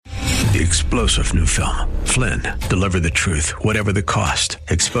The explosive new film, Flynn, deliver the truth, whatever the cost,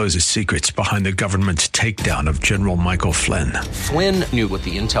 exposes secrets behind the government's takedown of General Michael Flynn. Flynn knew what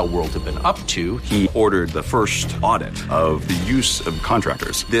the intel world had been up to. He ordered the first audit of the use of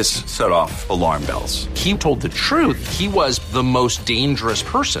contractors. This set off alarm bells. He told the truth. He was the most dangerous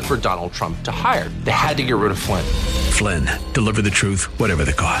person for Donald Trump to hire. They had to get rid of Flynn. Flynn, deliver the truth, whatever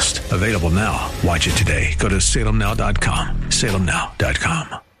the cost. Available now. Watch it today. Go to salemnow.com.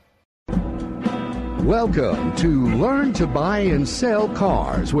 salemnow.com. Welcome to Learn to Buy and Sell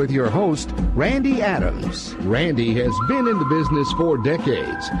Cars with your host, Randy Adams. Randy has been in the business for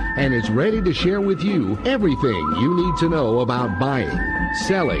decades and is ready to share with you everything you need to know about buying,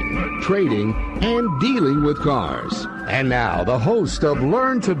 selling, trading, and dealing with cars. And now, the host of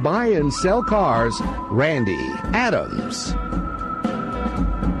Learn to Buy and Sell Cars, Randy Adams.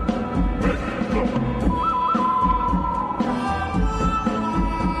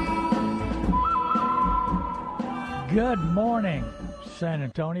 Good morning, San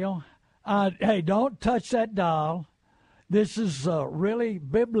Antonio. Hey, don't touch that dial. This is really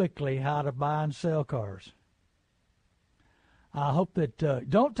biblically how to buy and sell cars. I hope that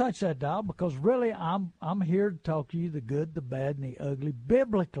don't touch that dial, because really I'm here to talk to you the good, the bad, and the ugly,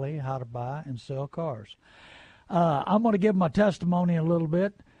 biblically how to buy and sell cars. I'm going to give my testimony in a little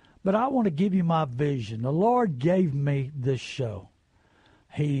bit, but I want to give you my vision. The Lord gave me this show.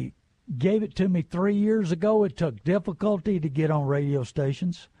 He gave it to me 3 years ago. It took difficulty to get on radio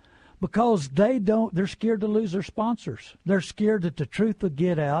stations because they're scared to lose their sponsors. They're scared that the truth will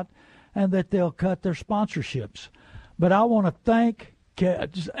get out and that they'll cut their sponsorships. But I want to thank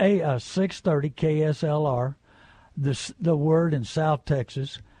 630 KSLR, the Word in South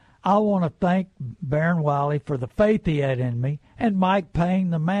Texas. I want to thank Baron Wiley for the faith he had in me, and Mike Payne,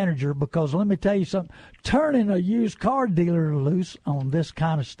 the manager, because let me tell you something, turning a used car dealer loose on this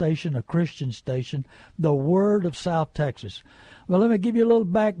kind of station, a Christian station, the Word of South Texas. Well, let me give you a little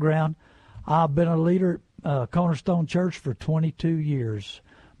background. I've been a leader at Cornerstone Church for 22 years,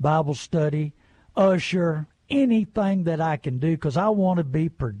 Bible study, usher, anything that I can do, because I want to be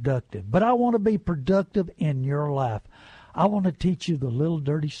productive. But I want to be productive in your life. I want to teach you the little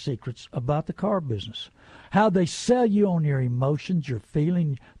dirty secrets about the car business, how they sell you on your emotions, your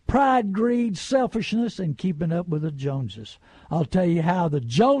feeling, pride, greed, selfishness, and keeping up with the Joneses. I'll tell you how the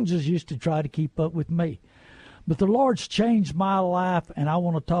Joneses used to try to keep up with me. But the Lord's changed my life, and I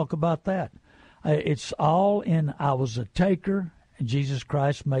want to talk about that. It's all in I was a taker, and Jesus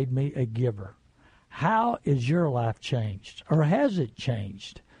Christ made me a giver. How is your life changed, or has it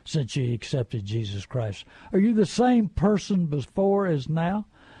changed since you accepted Jesus Christ? Are you the same person before as now?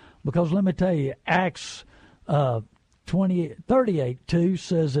 Because let me tell you, Acts 38:2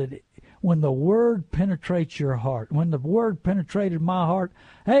 says that when the Word penetrates your heart, when the Word penetrated my heart,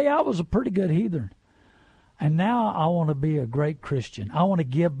 hey, I was a pretty good heathen. And now I want to be a great Christian. I want to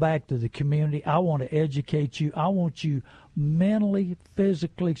give back to the community. I want to educate you. I want you mentally,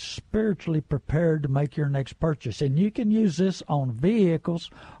 physically, spiritually prepared to make your next purchase. And you can use this on vehicles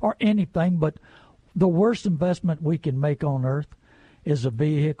or anything, but the worst investment we can make on earth is a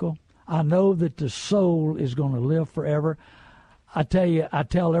vehicle. I know that the soul is going to live forever. I tell you, I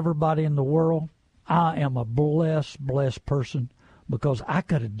tell everybody in the world, I am a blessed person, because I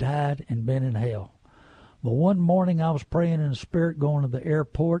could have died and been in hell. But one morning I was praying in the Spirit going to the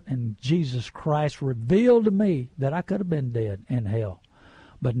airport, and Jesus Christ revealed to me that I could have been dead in hell.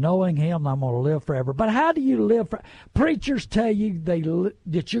 But knowing Him, I'm going to live forever. But how do you live forever? Preachers tell you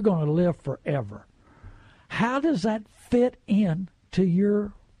that you're going to live forever. How does that fit in to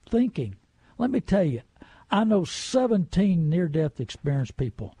your thinking? Let me tell you, I know 17 near-death experienced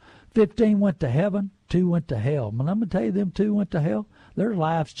people. 15 went to heaven, 2 went to hell. But I'm going to tell you, them 2 went to hell. Their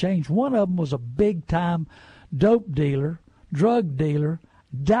lives changed. One of them was a big-time dope dealer, drug dealer,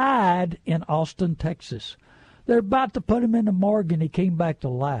 died in Austin, Texas. They're about to put him in the morgue, and he came back to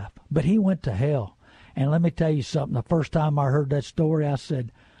life. But he went to hell. And let me tell you something. The first time I heard that story, I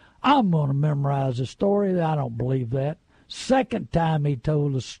said, I'm going to memorize the story. I don't believe that. Second time he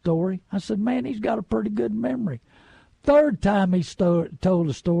told the story, I said, man, he's got a pretty good memory. Third time he told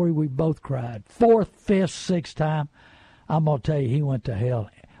the story, we both cried. Fourth, fifth, sixth time, I'm going to tell you, he went to hell.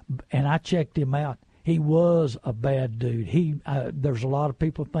 And I checked him out. He was a bad dude. There's a lot of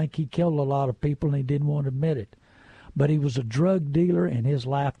people think he killed a lot of people, and he didn't want to admit it. But he was a drug dealer, and his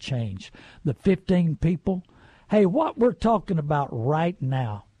life changed. The 15 people, hey, what we're talking about right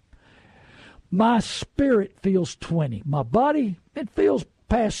now, my spirit feels 20. My body, it feels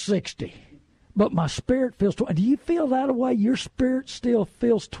past 60. But my spirit feels 20. Do you feel that way? Your spirit still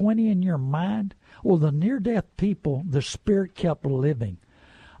feels 20 in your mind? Well, the near-death people, the spirit kept living.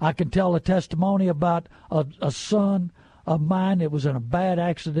 I can tell a testimony about a son of mine that was in a bad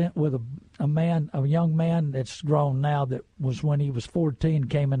accident with a young man that's grown now, that was when he was 14,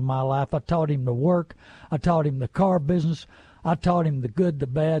 came in my life. I taught him to work. I taught him the car business. I taught him the good, the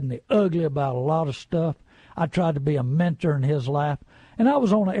bad, and the ugly about a lot of stuff. I tried to be a mentor in his life. And I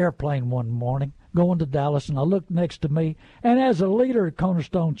was on an airplane one morning going to Dallas, and I looked next to me. And as a leader at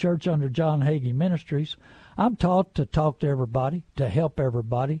Cornerstone Church under John Hagee Ministries, I'm taught to talk to everybody, to help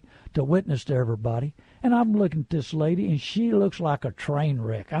everybody, to witness to everybody. And I'm looking at this lady, and she looks like a train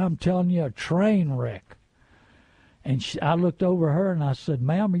wreck. I'm telling you, a train wreck. And I looked over her, and I said,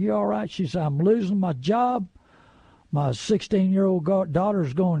 "Ma'am, are you all right?" She said, "I'm losing my job. My 16-year-old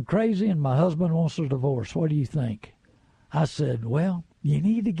daughter's going crazy, and my husband wants a divorce. What do you think?" I said, "Well, you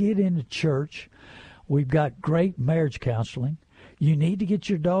need to get into church. We've got great marriage counseling. You need to get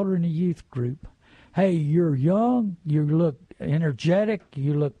your daughter in a youth group. Hey, you're young, you look energetic,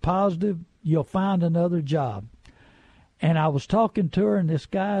 you look positive, you'll find another job." And I was talking to her, and this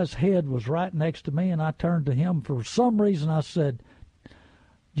guy's head was right next to me, and I turned to him. For some reason, I said,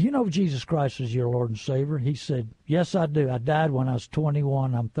 "Do you know Jesus Christ is your Lord and Savior?" He said, "Yes, I do. I died when I was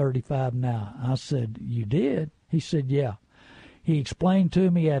 21. I'm 35 now." I said, "You did?" He said, "Yeah." He explained to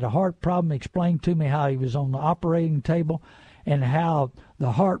me he had a heart problem. He explained to me how he was on the operating table and how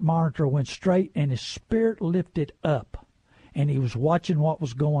the heart monitor went straight and his spirit lifted up. And he was watching what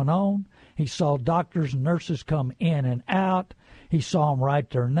was going on. He saw doctors and nurses come in and out. He saw them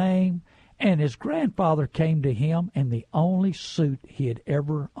write their name. And his grandfather came to him in the only suit he had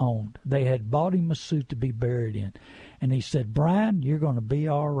ever owned. They had bought him a suit to be buried in. And he said, "Brian, you're going to be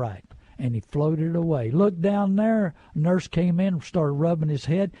all right." And he floated away. Looked down there. A nurse came in and started rubbing his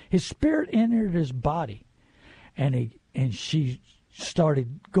head. His spirit entered his body. And she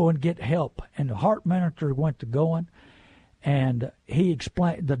started going to get help. And the heart monitor went to going. And he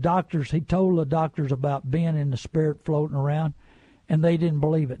explained, he told the doctors about being in the spirit floating around. And they didn't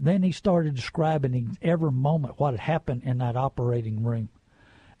believe it. Then he started describing in every moment what had happened in that operating room.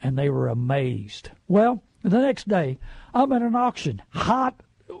 And they were amazed. Well, the next day, I'm at an auction. Hot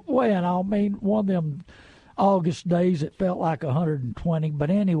when, I mean, one of them August days, it felt like 120. But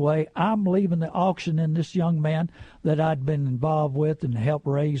anyway, I'm leaving the auction, and this young man that I'd been involved with and helped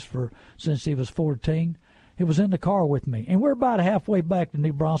raise since he was 14, he was in the car with me. And we're about halfway back to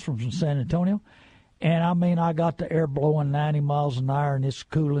New Braunfels from San Antonio. And, I mean, I got the air blowing 90 miles an hour, and it's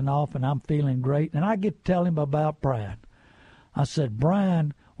cooling off, and I'm feeling great. And I get to tell him about Brian. I said,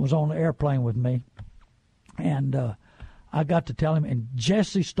 Brian was on the airplane with me, and I got to tell him, and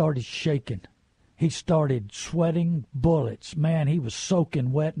Jesse started shaking. He started sweating bullets. Man, he was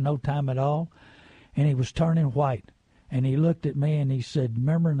soaking wet in no time at all, and he was turning white. And he looked at me, and he said,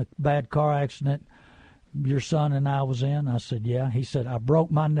 "Remember in the bad car accident your son and I was in?" I said, "Yeah." He said, "I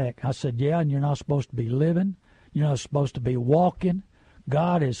broke my neck." I said, "Yeah, and you're not supposed to be living. You're not supposed to be walking.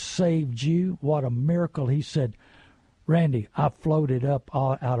 God has saved you. What a miracle." He said, "Randy, I floated up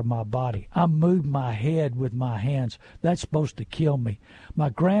all out of my body. I moved my head with my hands. That's supposed to kill me." My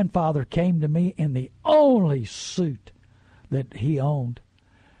grandfather came to me in the only suit that he owned.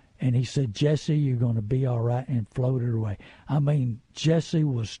 And he said, "Jesse, you're going to be all right," and floated away. I mean, Jesse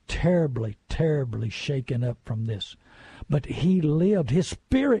was terribly, terribly shaken up from this. But he lived. His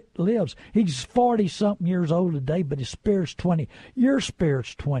spirit lives. He's 40-something years old today, but his spirit's 20. Your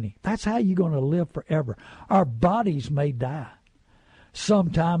spirit's 20. That's how you're going to live forever. Our bodies may die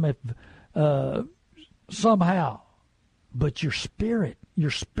sometime, somehow, but your spirit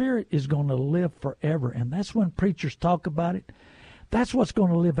is going to live forever. And that's when preachers talk about it. That's what's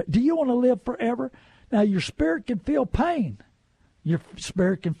going to live. Do you want to live forever? Now, your spirit can feel pain. Your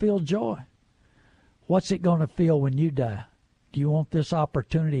spirit can feel joy. What's it going to feel when you die? Do you want this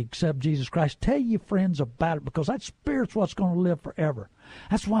opportunity to accept Jesus Christ? Tell your friends about it, because that spirit's what's going to live forever.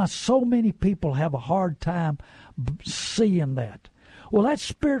 That's why so many people have a hard time seeing that. Well, that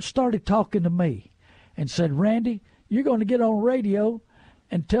spirit started talking to me and said, "Randy, you're going to get on radio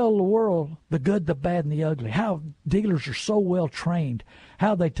and tell the world the good, the bad, and the ugly, how dealers are so well trained,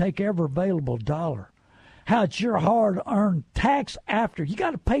 how they take every available dollar, how it's your hard-earned tax after. You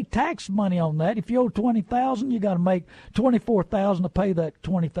got to pay tax money on that. If you owe $20,000, you got to make $24,000 to pay that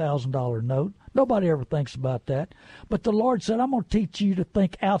 $20,000 note. Nobody ever thinks about that. But the Lord said, "I'm going to teach you to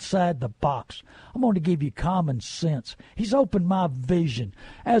think outside the box. I'm going to give you common sense." He's opened my vision.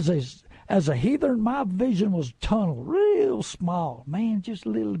 As a heathen, my vision was tunnel, real small, man, just a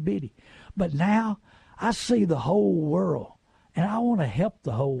little bitty. But now I see the whole world, and I want to help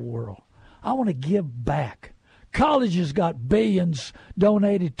the whole world. I want to give back Colleges got billions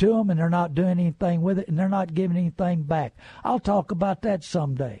donated to them, and they're not doing anything with it, and they're not giving anything back. I'll talk about that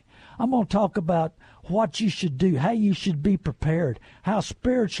someday. I'm going to talk about what you should do, how you should be prepared, how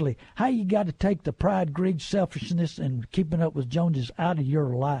spiritually, how you got to take the pride, greed, selfishness, and keeping up with Joneses out of your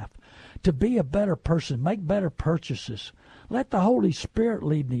life to be a better person, make better purchases. Let the Holy Spirit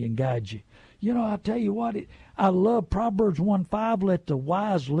lead me and guide you. You know, I tell you what, I love Proverbs 1:5, let the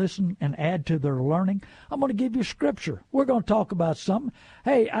wise listen and add to their learning. I'm going to give you scripture. We're going to talk about something.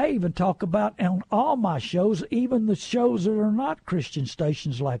 Hey, I even talk about on all my shows, even the shows that are not Christian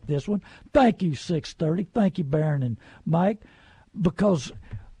stations like this one. Thank you, 630. Thank you, Baron and Mike, because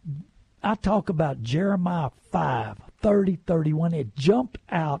I talk about Jeremiah 5:30-31. It jumped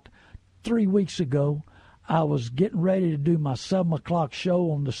out 3 weeks ago. I was getting ready to do my 7 o'clock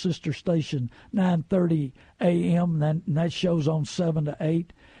show on the sister station, 9:30 a.m., and that show's on 7 to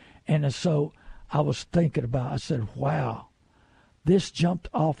 8. And so I was thinking about it. I said, wow, this jumped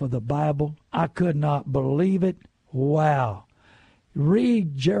off of the Bible. I could not believe it. Wow.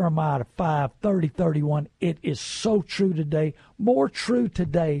 Read Jeremiah 5:30-31. It is so true today, more true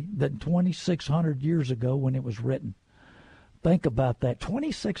today than 2,600 years ago when it was written. Think about that.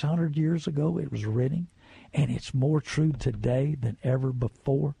 2,600 years ago it was written. And it's more true today than ever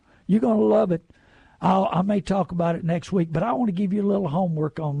before. You're going to love it. I may talk about it next week, but I want to give you a little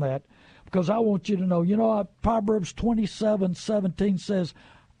homework on that because I want you to know, Proverbs 27:17 says,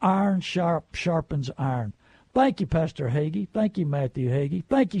 iron sharpens iron. Thank you, Pastor Hagee. Thank you, Matthew Hagee.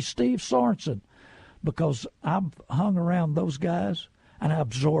 Thank you, Steve Sorensen, because I've hung around those guys and I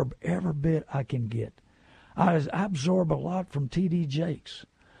absorb every bit I can get. I absorb a lot from T.D. Jakes,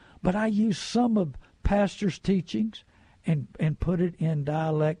 but I use some of pastor's teachings and put it in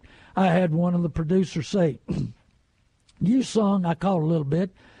dialect. I had one of the producers say, you sung, I caught a little bit,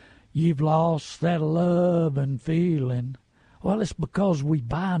 you've lost that love and feeling. Well, it's because we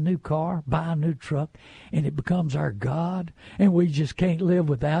buy a new car, buy a new truck, and it becomes our God, and we just can't live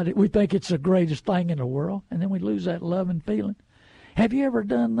without it. We think it's the greatest thing in the world, and then we lose that love and feeling. Have you ever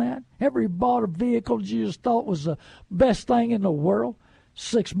done that? Ever bought a vehicle that you just thought was the best thing in the world?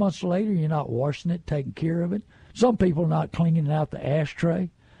 6 months later, you're not washing it, taking care of it. Some people are not cleaning out the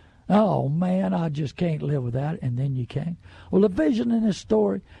ashtray. Oh, man, I just can't live without it, and then you can't. Well, the vision in this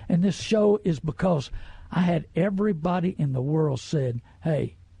story and this show is because I had everybody in the world said,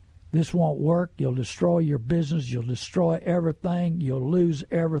 hey, this won't work. You'll destroy your business. You'll destroy everything. You'll lose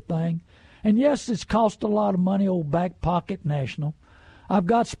everything. And, yes, it's cost a lot of money, old back pocket national. I've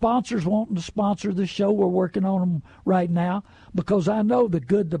got sponsors wanting to sponsor this show. We're working on them right now because I know the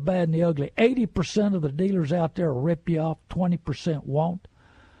good, the bad, and the ugly. 80% of the dealers out there will rip you off. 20% won't.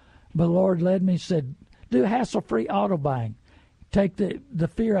 But the Lord led me and said, do hassle-free auto buying. Take the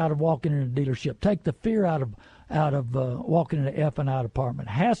fear out of walking in a dealership. Take the fear out of walking in an F&I department.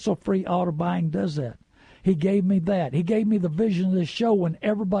 Hassle-free auto buying does that. He gave me that. He gave me the vision of this show when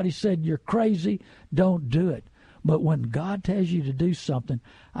everybody said, you're crazy, don't do it. But when God tells you to do something,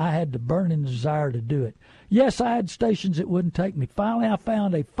 I had the burning desire to do it. Yes, I had stations that wouldn't take me. Finally, I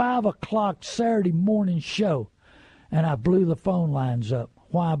found a 5 o'clock Saturday morning show, and I blew the phone lines up.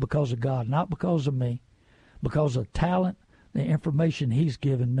 Why? Because of God, not because of me. Because of talent, the information He's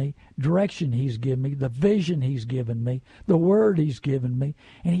given me, direction He's given me, the vision He's given me, the word He's given me,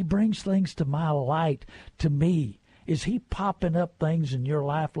 and He brings things to my light, to me. Is He popping up things in your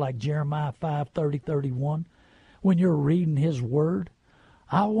life like Jeremiah 5:30-31? When you're reading His Word,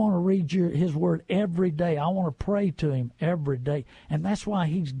 I want to read His Word every day. I want to pray to Him every day. And that's why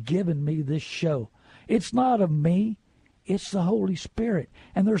He's given me this show. It's not of me. It's the Holy Spirit.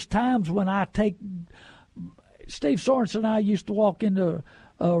 And there's times when I take... Steve Sorensen and I used to walk into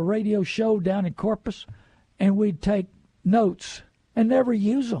a radio show down in Corpus, and we'd take notes and never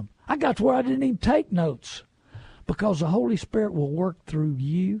use them. I got to where I didn't even take notes because the Holy Spirit will work through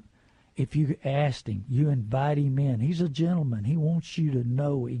you. If you asked Him, you invite Him in. He's a gentleman. He wants you to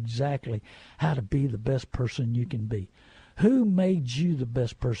know exactly how to be the best person you can be. Who made you the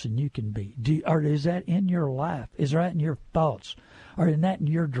best person you can be? Or is that in your life? Is that in your thoughts? Or is that in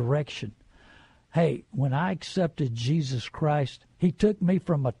your direction? Hey, when I accepted Jesus Christ, He took me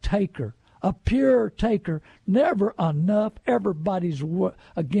from a taker, a pure taker, never enough. Everybody's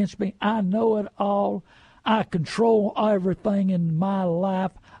against me. I know it all. I control everything in my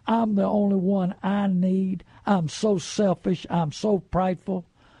life. I'm the only one I need. I'm so selfish. I'm so prideful.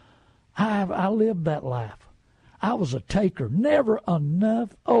 I lived that life. I was a taker, never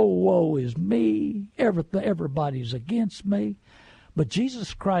enough. Oh, woe is me. Everybody's against me. But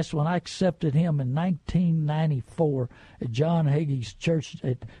Jesus Christ, when I accepted Him in 1994 at John Hagee's church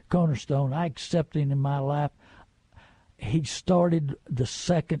at Cornerstone, I accepted Him in my life. he started the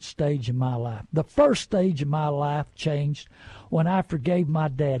second stage of my life. The first stage of my life changed when I forgave my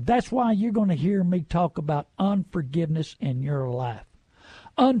dad. That's why you're going to hear me talk about unforgiveness in your life.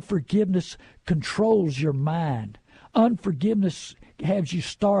 Unforgiveness controls your mind. Unforgiveness has you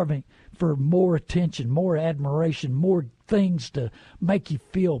starving for more attention, more admiration, more things to make you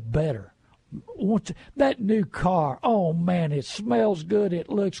feel better. That new car, oh man, it smells good, it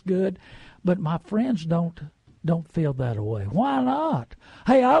looks good, but my friends don't feel that way. Why not?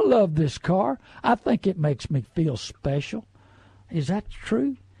 Hey, I love this car. I think it makes me feel special. Is that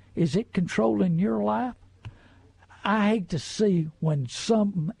true? Is it controlling your life? I hate to see when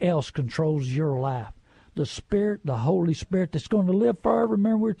something else controls your life. The Spirit, the Holy Spirit that's going to live forever,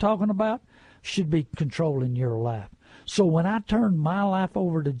 remember we were talking about, should be controlling your life. So when I turned my life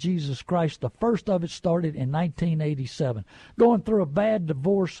over to Jesus Christ, the first of it started in 1987. Going through a bad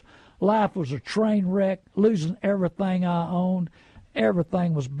divorce, life was a train wreck, losing everything I owned.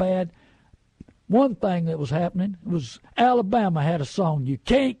 Everything was bad. One thing that was happening was Alabama had a song, "You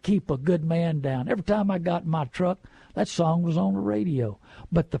Can't Keep a Good Man Down." Every time I got in my truck, that song was on the radio.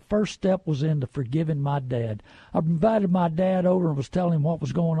 But the first step was into forgiving my dad. I invited my dad over and was telling him what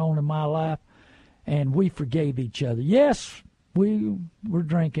was going on in my life, and we forgave each other. Yes, we were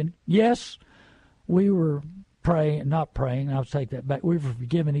drinking. Yes, we were praying, not praying, I'll take that back. We were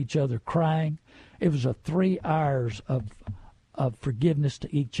forgiving each other, crying. It was a 3 hours of forgiveness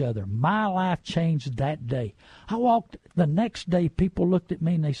to each other. My life changed that day. I walked the next day, people looked at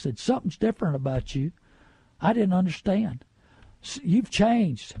me and they said, "Something's different about you." I didn't understand. "You've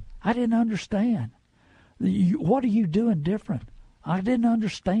changed." I didn't understand. What are you doing different? I didn't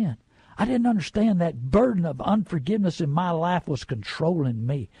understand. I didn't understand that burden of unforgiveness in my life was controlling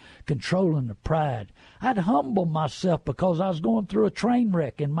me, controlling the pride. I'd humble myself because I was going through a train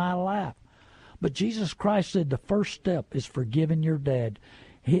wreck in my life. But Jesus Christ said the first step is forgiving your dad.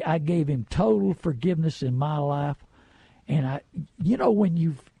 I gave him total forgiveness in my life. And when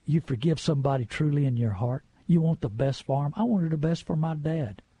you forgive somebody truly in your heart, you want the best for them. I wanted the best for my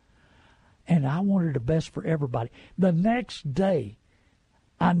dad. And I wanted the best for everybody. The next day,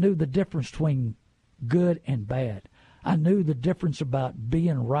 I knew the difference between good and bad. I knew the difference about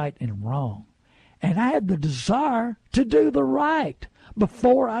being right and wrong. And I had the desire to do the right.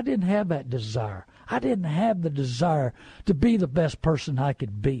 Before, I didn't have that desire. I didn't have the desire to be the best person I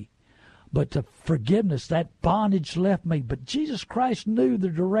could be. But the forgiveness, that bondage left me. But Jesus Christ knew the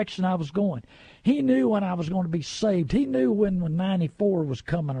direction I was going. He knew when I was going to be saved. He knew when 94 was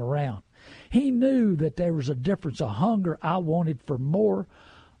coming around. He knew that there was a difference, a hunger I wanted for more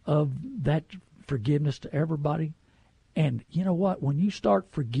of that forgiveness to everybody. And you know what? When you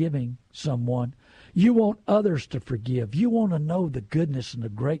start forgiving someone, you want others to forgive. You want to know the goodness and the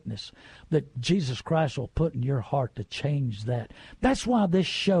greatness that Jesus Christ will put in your heart to change that. That's why this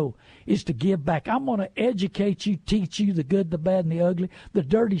show is to give back. I'm going to educate you, teach you the good, the bad, and the ugly, the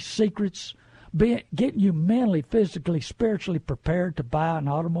dirty secrets, getting you mentally, physically, spiritually prepared to buy an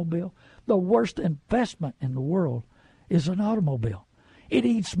automobile. The worst investment in the world is an automobile. It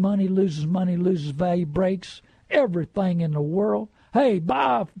eats money, loses value, breaks everything in the world. Hey,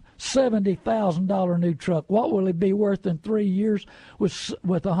 buy a $70,000 new truck. What will it be worth in 3 years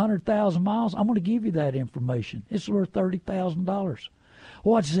with 100,000 miles? I'm going to give you that information. It's worth $30,000.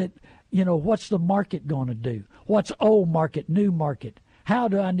 What's it? What's the market going to do? What's old market, new market? How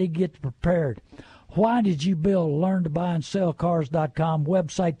do I need to get prepared? Why did you build LearnToBuyAndSellCars.com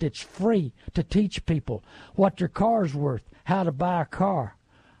website that's free to teach people what their car's worth, how to buy a car?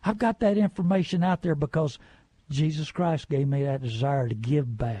 I've got that information out there because Jesus Christ gave me that desire to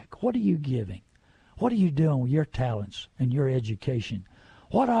give back. What are you giving? What are you doing with your talents and your education?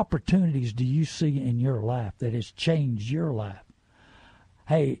 What opportunities do you see in your life that has changed your life?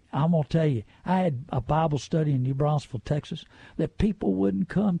 Hey, I'm going to tell you, I had a Bible study in New Braunfels, Texas, that people wouldn't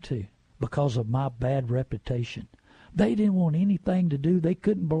come to because of my bad reputation. They didn't want anything to do. They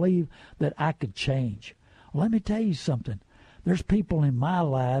couldn't believe that I could change. Let me tell you something. There's people in my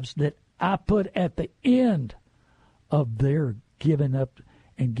lives that I put at the end of their giving up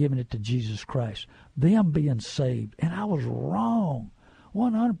and giving it to Jesus Christ, them being saved. And I was wrong,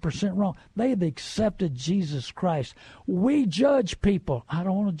 100% wrong. They have accepted Jesus Christ. We judge people. I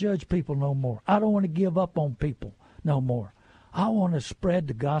don't want to judge people no more. I don't want to give up on people no more. I want to spread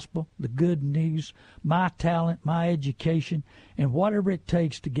the gospel, the good news, my talent, my education, and whatever it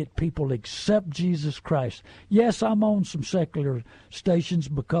takes to get people to accept Jesus Christ. Yes, I'm on some secular stations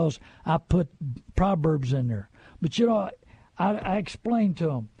because I put Proverbs in there. But, I explained to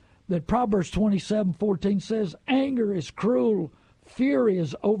them that Proverbs 27:14 says, anger is cruel, fury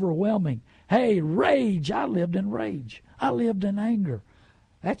is overwhelming. Hey, rage, I lived in rage. I lived in anger.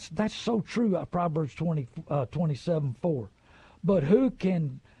 That's so true. Proverbs 27:4. But who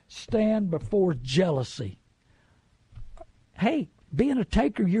can stand before jealousy? Hey, being a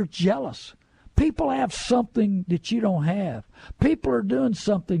taker, you're jealous. People have something that you don't have. People are doing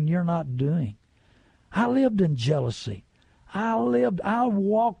something you're not doing. I lived in jealousy. I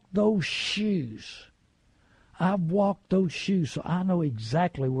walked those shoes. I've walked those shoes, so I know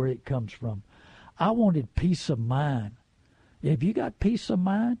exactly where it comes from. I wanted peace of mind. Have you got peace of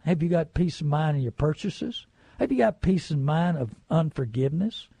mind? Have you got peace of mind in your purchases? Have you got peace of mind of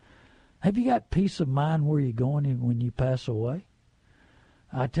unforgiveness? Have you got peace of mind where you're going when you pass away?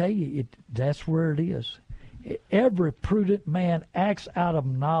 I tell you, that's where it is. Every prudent man acts out of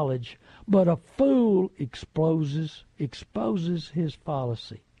knowledge, but a fool exposes his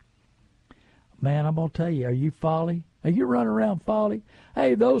fallacy. Man, I'm going to tell you, are you folly? Are you running around folly?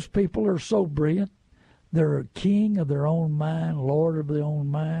 Hey, those people are so brilliant. They're a king of their own mind, lord of their own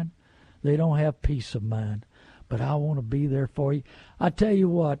mind. They don't have peace of mind. But I want to be there for you. I tell you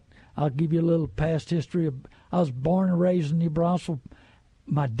what, I'll give you a little past history. I was born and raised in New Braunfels.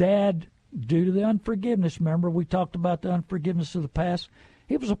 My dad, due to the unforgiveness, remember we talked about the unforgiveness of the past?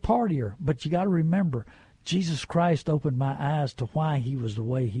 He was a partier, but you got to remember, Jesus Christ opened my eyes to why he was the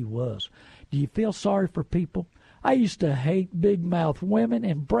way he was. Do you feel sorry for people? I used to hate big-mouth women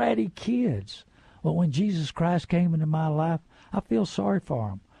and bratty kids. But when Jesus Christ came into my life, I feel sorry for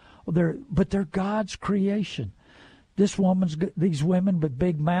them. But they're God's creation. These women with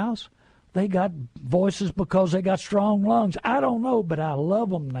big mouths, they got voices because they got strong lungs. I don't know, but I love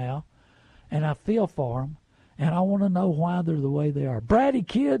them now, and I feel for them, and I want to know why they're the way they are. Bratty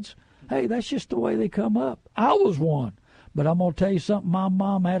kids, hey, that's just the way they come up. I was one. But I'm going to tell you something. My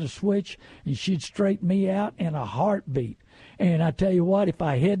mom had a switch, and she'd straighten me out in a heartbeat. And I tell you what, if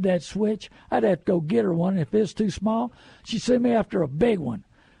I hid that switch, I'd have to go get her one. If it's too small, she'd send me after a big one.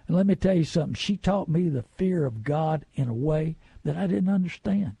 And let me tell you something. She taught me the fear of God in a way that I didn't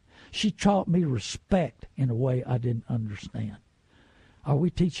understand. She taught me respect in a way I didn't understand. Are we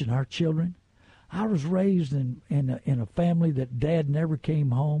teaching our children? I was raised in a family that Dad never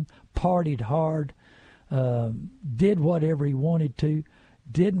came home, partied hard, did whatever he wanted to,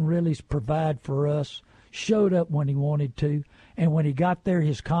 didn't really provide for us, showed up when he wanted to, and when he got there,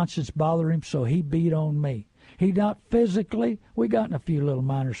 his conscience bothered him, so he beat on me. He not physically, we got in a few little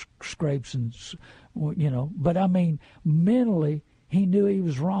minor scrapes, and but I mean, mentally, he knew he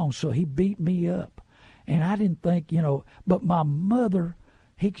was wrong, so he beat me up. And I didn't think, but my mother,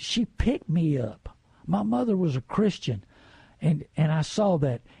 she picked me up. My mother was a Christian, and I saw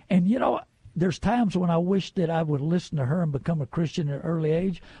that. And, there's times when I wish that I would listen to her and become a Christian at an early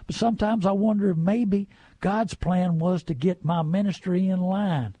age, but sometimes I wonder if maybe God's plan was to get my ministry in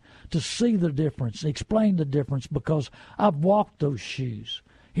line, to see the difference, explain the difference, because I've walked those shoes.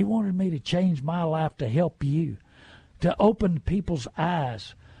 He wanted me to change my life to help you, to open people's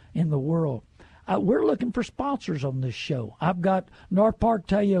eyes in the world. We're looking for sponsors on this show. I've got North Park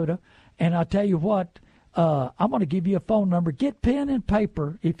Toyota, and I'll tell you what, I'm going to give you a phone number. Get pen and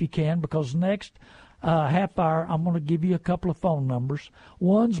paper if you can, because next half hour I'm going to give you a couple of phone numbers.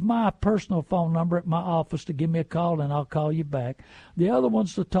 One's my personal phone number at my office to give me a call, and I'll call you back. The other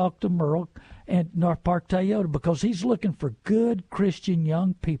one's to talk to Merle at North Park Toyota, because he's looking for good Christian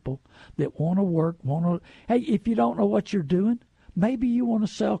young people that want to work. Hey, if you don't know what you're doing, maybe you want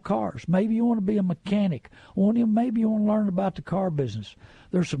to sell cars. Maybe you want to be a mechanic. Maybe you want to learn about the car business.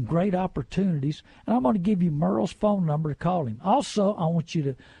 There's some great opportunities, and I'm going to give you Merle's phone number to call him. Also, I want you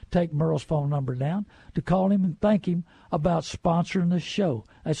to take Merle's phone number down to call him and thank him about sponsoring this show.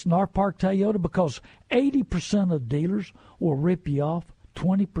 That's North Park Toyota, because 80% of dealers will rip you off,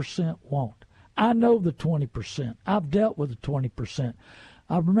 20% won't. I know the 20%. I've dealt with the 20%.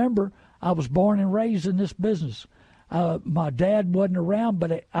 I remember I was born and raised in this business. My dad wasn't around,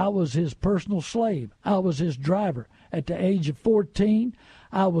 but I was his personal slave. I was his driver. At the age of 14,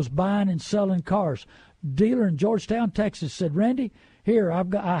 I was buying and selling cars. Dealer in Georgetown, Texas said, "Randy, here,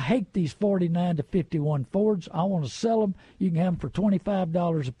 I hate these 49 to 51 Fords. I want to sell them. You can have them for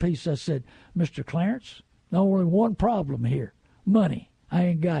 $25 a piece." I said, "Mr. Clarence, only one problem here, money. I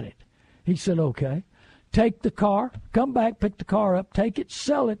ain't got it." He said, "Okay. Take the car, come back, pick the car up, take it,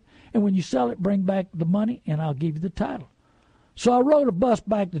 sell it, and when you sell it, bring back the money, and I'll give you the title." So I rode a bus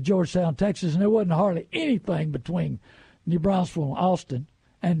back to Georgetown, Texas, and there wasn't hardly anything between New Braunfels and Austin,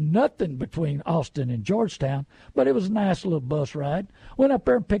 and nothing between Austin and Georgetown, but it was a nice little bus ride. Went up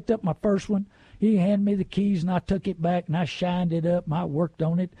there and picked up my first one. He handed me the keys, and I took it back, and I shined it up, and I worked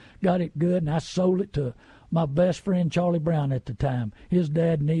on it, got it good, and I sold it to my best friend, Charlie Brown, at the time. His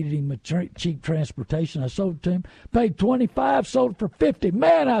dad needed him with cheap transportation. I sold it to him, paid $25, sold it for $50.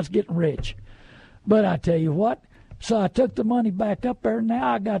 Man, I was getting rich. But I tell you what, so I took the money back up there.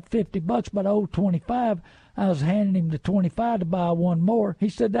 Now I got $50, but I owed $25. I was handing him the $25 to buy one more. He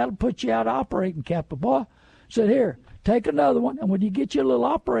said, that'll put you out of operating capital, boy. I said, here, take another one, and when you get your little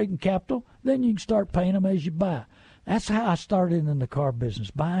operating capital, then you can start paying them as you buy. That's how I started in the car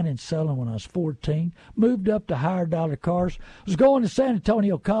business, buying and selling when I was 14, moved up to higher dollar cars, was going to San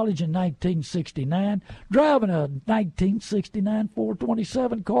Antonio College in 1969, driving a 1969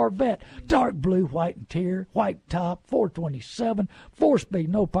 427 Corvette, dark blue, white interior, white top, 427, 4-speed,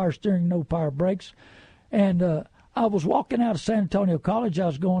 no power steering, no power brakes. And I was walking out of San Antonio College. I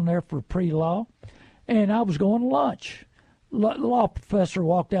was going there for pre-law, and I was going to lunch. Law professor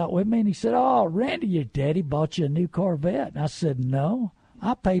walked out with me, and he said, oh, Randy, your daddy bought you a new Corvette. And I said, no,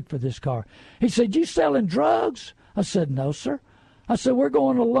 I paid for this car. He said, you selling drugs? I said, no, sir. I said, we're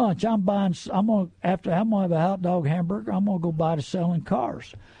going to lunch. I'm gonna have a hot dog hamburger. I'm going to go buy to selling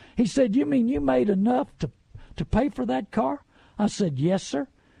cars. He said, you mean you made enough to pay for that car? I said, yes, sir.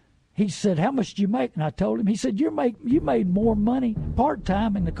 He said, how much did you make? And I told him. He said, you made more money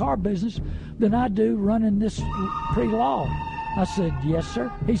part-time in the car business than I do running this pre-law. I said, yes, sir.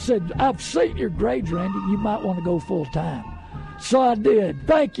 He said, I've seen your grades, Randy. You might want to go full-time. So I did.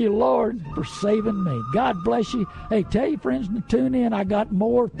 Thank you, Lord, for saving me. God bless you. Hey, tell your friends to tune in. I got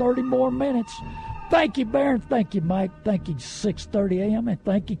 30 more minutes. Thank you, Baron. Thank you, Mike. Thank you, 6:30 a.m. And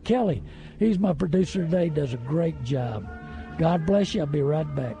thank you, Kelly. He's my producer today. Does a great job. God bless you. I'll be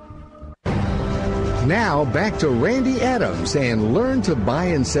right back. Now back to Randy Adams and Learn to Buy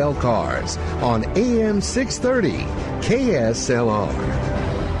and Sell Cars on AM 630 KSLR.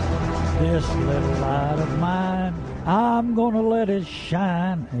 This little light of mine, I'm going to let it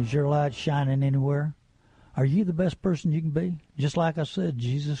shine. Is your light shining anywhere? Are you the best person you can be? Just like I said,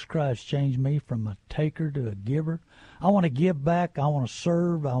 Jesus Christ changed me from a taker to a giver. I want to give back. I want to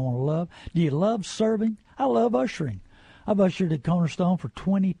serve. I want to love. Do you love serving? I love ushering. I've ushered at Cornerstone for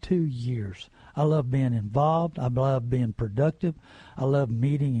 22 years. I love being involved. I love being productive. I love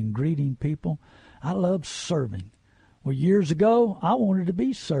meeting and greeting people. I love serving. Well, years ago, I wanted to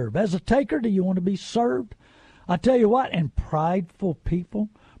be served. As a taker, do you want to be served? I tell you what, and prideful people,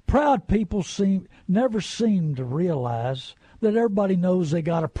 proud people never seem to realize that everybody knows they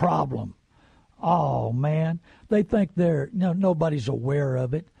got a problem. Oh, man, they think nobody's aware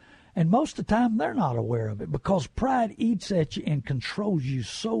of it. And most of the time, they're not aware of it because pride eats at you and controls you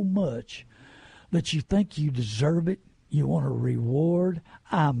so much that you think you deserve it. You want a reward.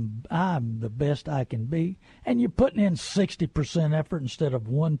 I'm the best I can be. And you're putting in 60% effort instead of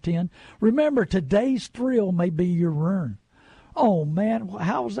 110. Remember, today's thrill may be your ruin. Oh, man,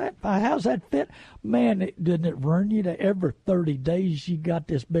 how's that fit? Man, didn't it ruin you to every 30 days you got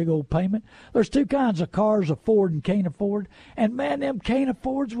this big old payment? There's two kinds of cars, afford and can't afford. And, man, them can't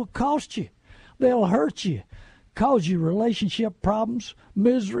affords will cost you. They'll hurt you, cause you relationship problems,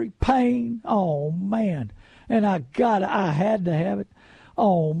 misery, pain. Oh, man. And I had to have it.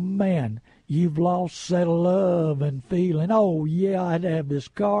 Oh, man, you've lost set of love and feeling. Oh, yeah, I had to have this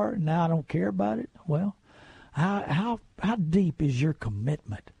car. Now I don't care about it. Well, how deep is your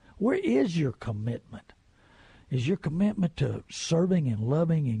commitment? Where is your commitment? Is your commitment to serving and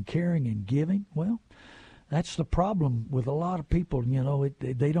loving and caring and giving? Well, that's the problem with a lot of people. You know,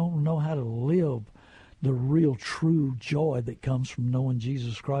 they don't know how to live the real true joy that comes from knowing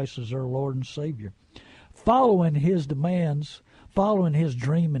Jesus Christ as their Lord and Savior. Following his demands, following his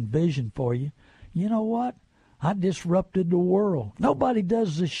dream and vision for you. You know what? I disrupted the world. Nobody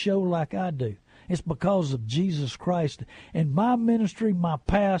does this show like I do. It's because of Jesus Christ and my ministry, my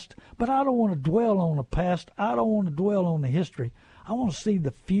past. But I don't want to dwell on the past. I don't want to dwell on the history. I want to see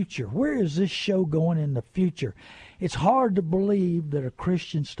the future. Where is this show going in the future? It's hard to believe that a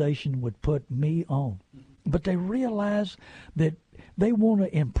Christian station would put me on. But they realize that they want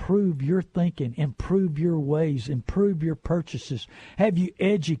to improve your thinking, improve your ways, improve your purchases, have you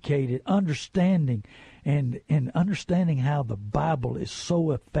educated, understanding, and understanding how the Bible is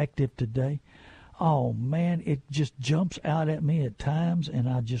so effective today. Oh, man, it just jumps out at me at times, and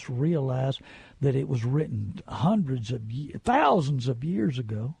I just realize that it was written thousands of years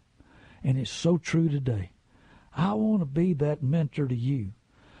ago, and it's so true today. I want to be that mentor to you.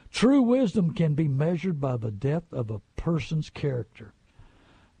 True wisdom can be measured by the depth of a person's character.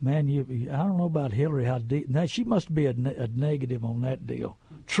 Man, I don't know about Hillary, how deep. Now, she must be a negative on that deal.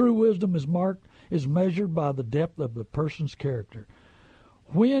 True wisdom is measured by the depth of the person's character.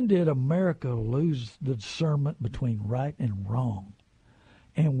 When did America lose the discernment between right and wrong?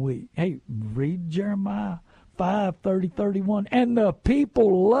 And read Jeremiah 5:30-31, and the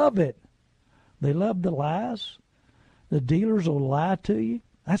people love it. They love the lies. The dealers will lie to you.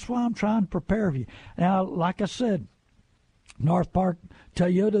 That's why I'm trying to prepare you. Now, like I said, North Park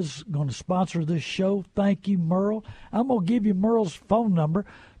Toyota's going to sponsor this show. Thank you, Merle. I'm going to give you Merle's phone number.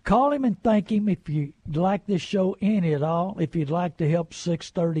 Call him and thank him if you like this show any at all. If you'd like to help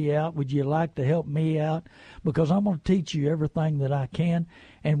 630 out, would you like to help me out? Because I'm going to teach you everything that I can.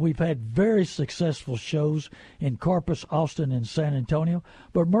 And we've had very successful shows in Corpus, Austin, and San Antonio.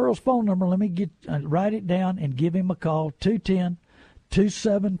 But Merle's phone number, let me write it down and give him a call,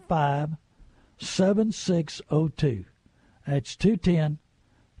 210-275-7602. That's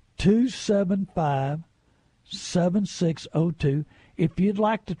 210-275-7602. If you'd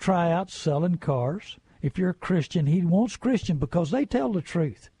like to try out selling cars, if you're a Christian, he wants Christian because they tell the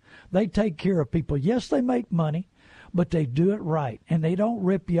truth. They take care of people. Yes, they make money, but they do it right, and they don't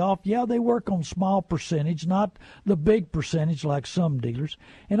rip you off. Yeah, they work on small percentage, not the big percentage like some dealers.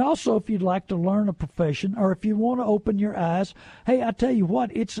 And also, if you'd like to learn a profession or if you want to open your eyes, hey, I tell you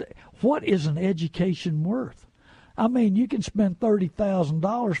what is an education worth? I mean, you can spend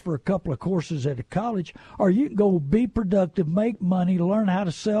 $30,000 for a couple of courses at a college, or you can go be productive, make money, learn how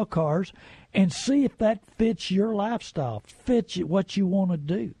to sell cars, and see if that fits your lifestyle, fits what you want to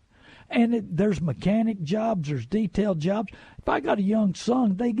do. And there's mechanic jobs, there's detail jobs. If I got a young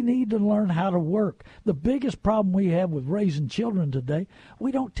son, they need to learn how to work. The biggest problem we have with raising children today,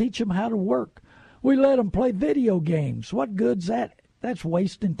 we don't teach them how to work. We let them play video games. What good's that? That's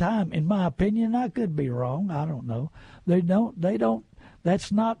wasting time, in my opinion. I could be wrong. I don't know. They don't.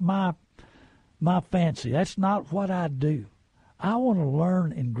 That's not my fancy. That's not what I do. I want to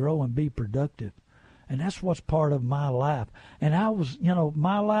learn and grow and be productive. And that's what's part of my life. And I was,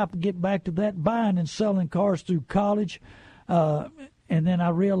 my life, get back to that, buying and selling cars through college. And then I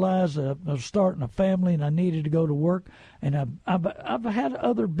realized that I was starting a family and I needed to go to work. And I've had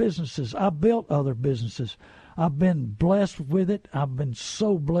other businesses. I built other businesses. I've been blessed with it. I've been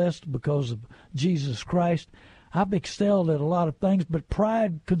so blessed because of Jesus Christ. I've excelled at a lot of things, but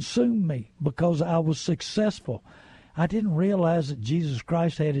pride consumed me because I was successful. I didn't realize that Jesus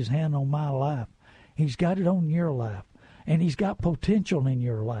Christ had his hand on my life. He's got it on your life, and he's got potential in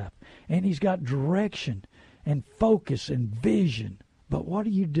your life, and he's got direction and focus and vision. But what are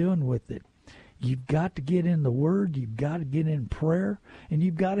you doing with it? You've got to get in the Word, you've got to get in prayer, and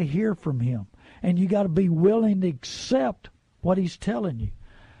you've got to hear from him. And you got to be willing to accept what he's telling you.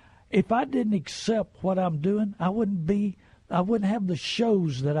 If I didn't accept what I'm doing, I wouldn't have the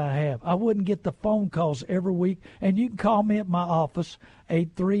shows that I have. I wouldn't get the phone calls every week. And you can call me at my office,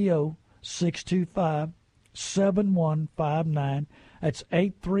 830-625-7159. That's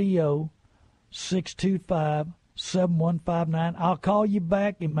 830-625-7159. I'll call you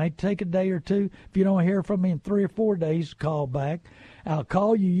back. It may take a day or two. If you don't hear from me in 3 or 4 days, call back. I'll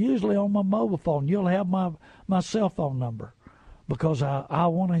call you usually on my mobile phone. You'll have my cell phone number because I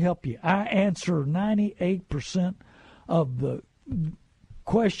want to help you. I answer 98% of the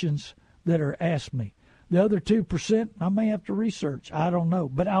questions that are asked me. The other 2%, I may have to research. I don't know.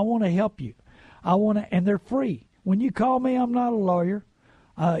 But I want to help you. And they're free. When you call me, I'm not a lawyer,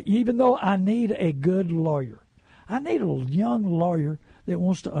 even though I need a good lawyer. I need a young lawyer that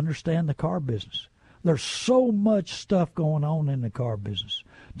wants to understand the car business. There's so much stuff going on in the car business,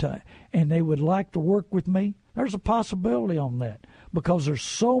 and they would like to work with me. There's a possibility on that because there's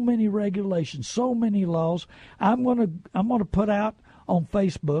so many regulations, so many laws. I'm gonna put out on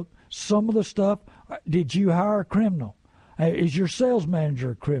Facebook some of the stuff. Did you hire a criminal? Is your sales manager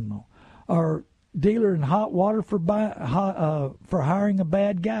a criminal? Or dealer in hot water for hiring a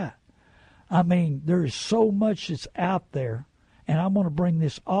bad guy? I mean, there is so much that's out there. And I'm going to bring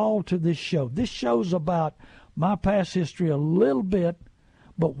this all to this show. This show's about my past history a little bit,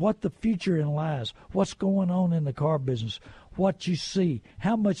 but what the future in lies, what's going on in the car business, what you see,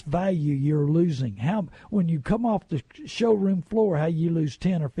 how much value you're losing, how when you come off the showroom floor, how you lose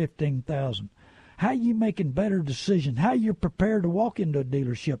 10 or 15,000, how you making better decisions, how you're prepared to walk into a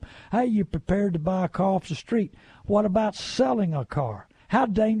dealership, how you're prepared to buy a car off the street. What about selling a car? How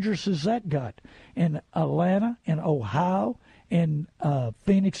dangerous has that got? In Atlanta, in Ohio, in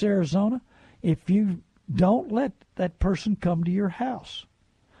Phoenix, Arizona, if you don't let that person come to your house,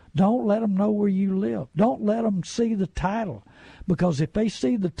 don't let them know where you live. Don't let them see the title, because if they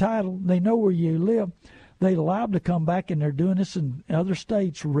see the title, they know where you live, they're allowed to come back, and they're doing this in other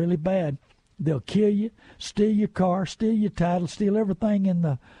states really bad. They'll kill you, steal your car, steal your title, steal everything in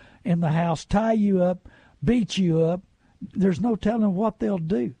the house, tie you up, beat you up, there's no telling what they'll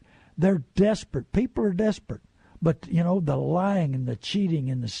do. They're desperate. People are desperate. But, the lying and the cheating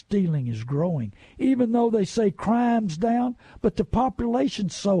and the stealing is growing. Even though they say crime's down, but the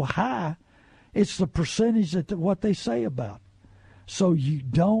population's so high, it's the percentage that what they say about. So you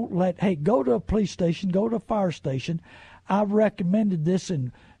don't go to a police station, go to a fire station. I've recommended this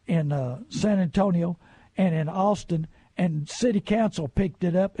in San Antonio and in Austin, and city council picked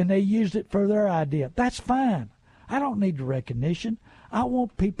it up, and they used it for their idea. That's fine. I don't need the recognition. I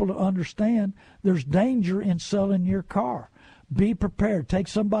want people to understand there's danger in selling your car. Be prepared. Take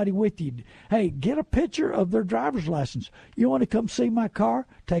somebody with you. Hey, get a picture of their driver's license. You want to come see my car?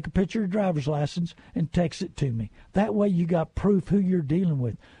 Take a picture of your driver's license and text it to me. That way you got proof who you're dealing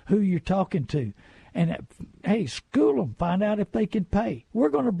with, who you're talking to. And, hey, school them. Find out if they can pay. We're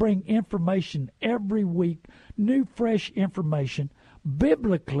going to bring information every week, new, fresh information,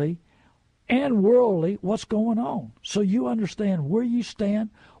 biblically and worldly, what's going on. So you understand where you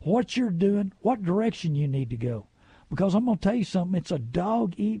stand, what you're doing, what direction you need to go. Because I'm going to tell you something, it's a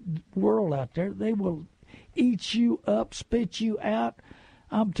dog-eat world out there. They will eat you up, spit you out.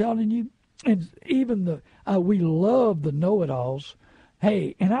 I'm telling you. And even we love the know-it-alls.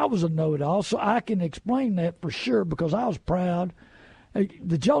 Hey, and I was a know-it-all, so I can explain that for sure because I was proud.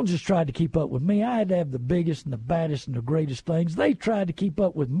 The Joneses tried to keep up with me. I had to have the biggest and the baddest and the greatest things. They tried to keep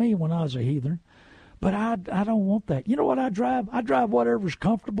up with me when I was a heathen. But I don't want that. You know what I drive? I drive whatever's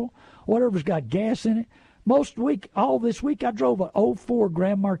comfortable, whatever's got gas in it. All this week, I drove an 04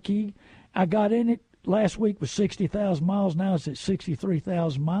 Grand Marquis. I got in it last week with 60,000 miles. Now it's at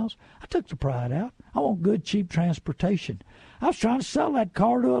 63,000 miles. I took the pride out. I want good, cheap transportation. I was trying to sell that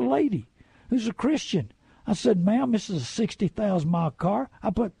car to a lady who's a Christian. I said, ma'am, this is a 60,000-mile car. I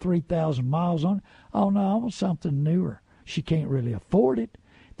put 3,000 miles on it. Oh, no, I want something newer. She can't really afford it.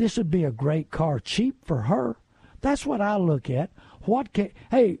 This would be a great car, cheap for her. That's what I look at.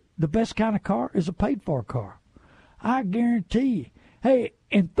 Hey, the best kind of car is a paid-for car. I guarantee you. Hey,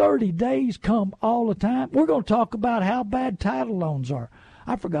 in 30 days come all the time. We're going to talk about how bad title loans are.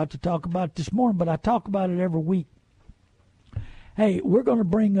 I forgot to talk about it this morning, but I talk about it every week. Hey, we're going to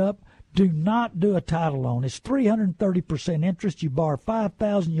bring up, do not do a title loan. It's 330% interest. You borrow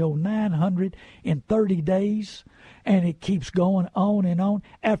 $5,000, you owe $900 in 30 days, and it keeps going on and on.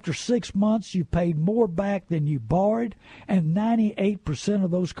 After 6 months, you paid more back than you borrowed, and 98%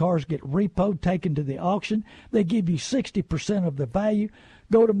 of those cars get repoed, taken to the auction. They give you 60% of the value.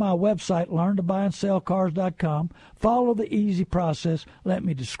 Go to my website, learntobuyandSellCars.com. Follow the easy process. Let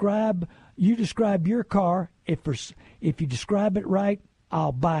me describe your car. If you describe it right,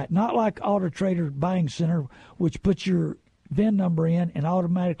 I'll buy it. Not like Auto Trader Buying Center, which puts your VIN number in and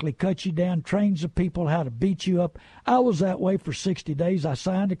automatically cuts you down, trains the people how to beat you up. I was that way for 60 days. I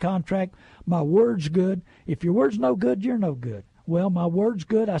signed a contract. My word's good. If your word's no good, you're no good. Well, my word's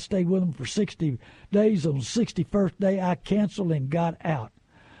good. I stayed with them for 60 days. On the 61st day, I canceled and got out.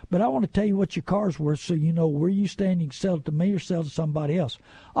 But I want to tell you what your car's worth so you know where you stand. You can sell it to me or sell it to somebody else.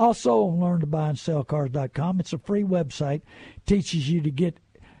 Also on LearnToBuyAndSellCars.com. It's a free website. It teaches you to get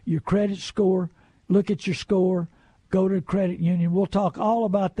your credit score, look at your score, go to the credit union. We'll talk all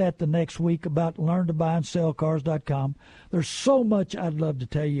about that the next week about LearnToBuyAndSellCars.com. There's so much I'd love to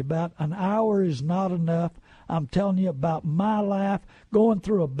tell you about. An hour is not enough. I'm telling you about my life, going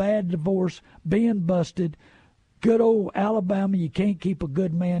through a bad divorce, being busted. Good old Alabama, you can't keep a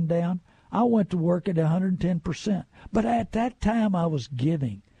good man down. I went to work at 110%. But at that time, I was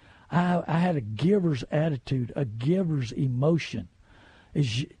giving. I had a giver's attitude, a giver's emotion.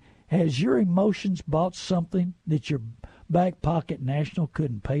 Has your emotions bought something that your back pocket national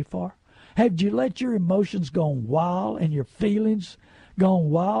couldn't pay for? Have you let your emotions go wild and your feelings gone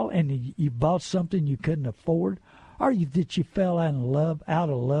wild and you bought something you couldn't afford? Or that you fell out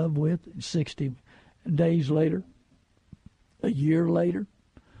of love with 60 days later, a year later?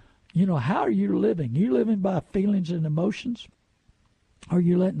 How are you living? You living by feelings and emotions? Or are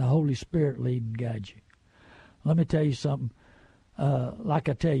you letting the Holy Spirit lead and guide you? Let me tell you something. Like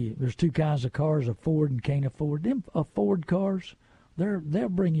I tell you, there's two kinds of cars, afford and can't afford. Them Ford cars, they'll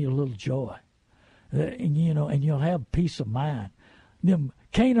bring you a little joy. And you'll have peace of mind. Them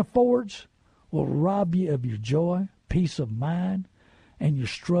can't affords will rob you of your joy, peace of mind, and you're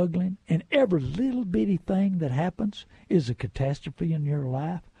struggling, and every little bitty thing that happens is a catastrophe in your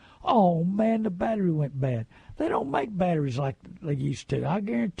life. Oh, man, the battery went bad. They don't make batteries like they used to, I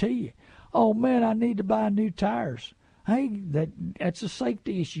guarantee you. Oh, man, I need to buy new tires. Hey, that's a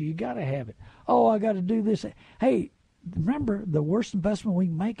safety issue. You got to have it. Oh, I got to do this. Hey, remember, the worst investment we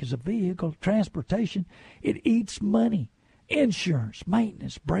can make is a vehicle, transportation. It eats money. Insurance,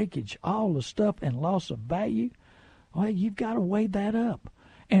 maintenance, breakage, all the stuff, and loss of value. Well, you've got to weigh that up.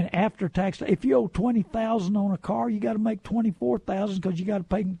 And after tax, if you owe $20,000 on a car, you got to make $24,000 because you got to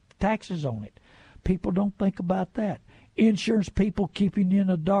pay taxes on it. People don't think about that. Insurance people keeping you in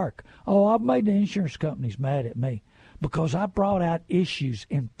the dark. Oh, I've made the insurance companies mad at me because I brought out issues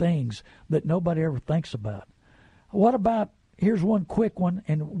and things that nobody ever thinks about. What about, here's one quick one,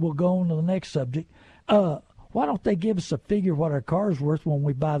 and we'll go on to the next subject. Why don't they give us a figure of what our car is worth when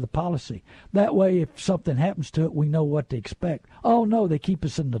we buy the policy? That way, if something happens to it, we know what to expect. Oh, no, they keep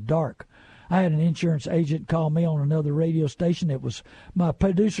us in the dark. I had an insurance agent call me on another radio station. It was, my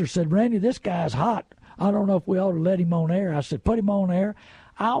producer said, Randy, this guy's hot. I don't know if we ought to let him on air. I said, put him on air.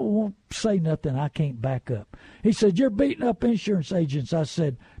 I won't say nothing I can't back up. He said, you're beating up insurance agents. I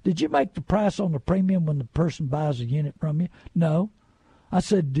said, did you make the price on the premium when the person buys a unit from you? No. I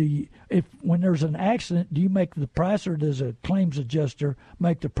said, when there's an accident, do you make the price, or does a claims adjuster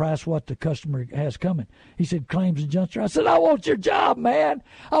make the price what the customer has coming? He said, claims adjuster. I said, I want your job, man.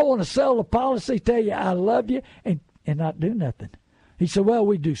 I want to sell the policy, tell you I love you, and not do nothing. He said, well,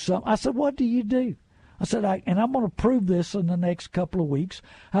 we do something. I said, what do you do? I said, and I'm going to prove this in the next couple of weeks,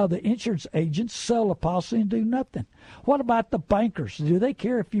 how the insurance agents sell a policy and do nothing. What about the bankers? Do they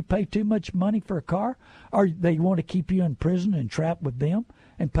care if you pay too much money for a car? Or they want to keep you in prison and trapped with them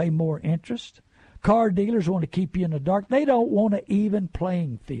and pay more interest? Car dealers want to keep you in the dark. They don't want an even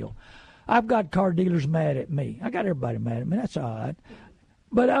playing field. I've got car dealers mad at me. I got everybody mad at me. That's all right.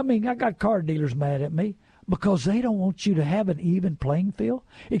 But, I got car dealers mad at me because they don't want you to have an even playing field.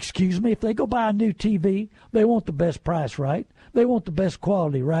 Excuse me, if they go buy a new TV, they want the best price, right? They want the best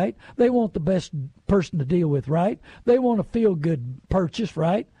quality, right? They want the best person to deal with, right? They want a feel-good purchase,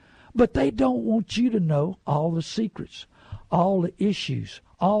 right? But they don't want you to know all the secrets, all the issues,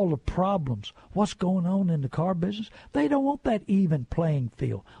 all the problems, what's going on in the car business. They don't want that even playing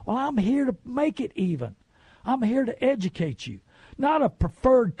field. Well, I'm here to make it even. I'm here to educate you. Not a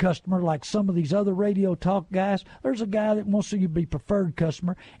preferred customer like some of these other radio talk guys. There's a guy that wants you to be preferred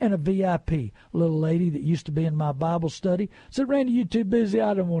customer and a VIP. A little lady that used to be in my Bible study said, Randy, you're too busy.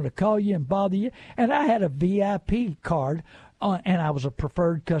 I don't want to call you and bother you. And I had a VIP card, and I was a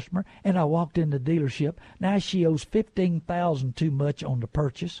preferred customer, and I walked in the dealership. Now she owes $15,000 too much on the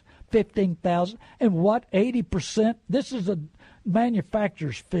purchase. $15,000. And what? 80%? This is a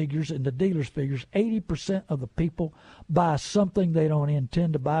manufacturer's figures and the dealer's figures. 80% of the people buy something they don't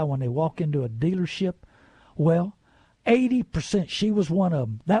intend to buy when they walk into a dealership. Well, 80%. She was one of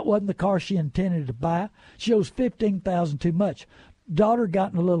them. That wasn't the car she intended to buy. She owes $15,000 too much. Daughter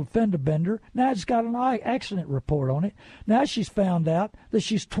got in a little fender bender. Now it's got an accident report on it. Now she's found out that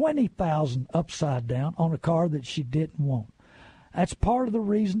she's $20,000 upside down on a car that she didn't want. That's part of the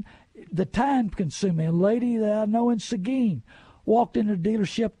reason. The time consuming. A lady that I know in Seguin walked into the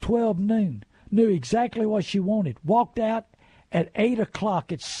dealership 12 noon, knew exactly what she wanted, walked out at 8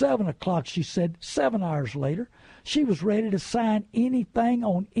 o'clock. At 7 o'clock, she said, 7 hours later, she was ready to sign anything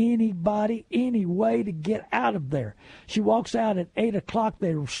on anybody, any way to get out of there. She walks out at 8 o'clock.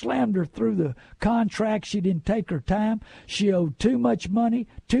 They slammed her through the contract. She didn't take her time. She owed too much money,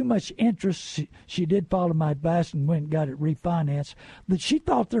 too much interest. She did follow my advice and went and got it refinanced. But she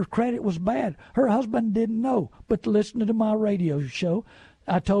thought their credit was bad. Her husband didn't know. But listening to my radio show,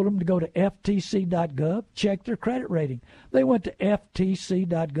 I told them to go to ftc.gov, check their credit rating. They went to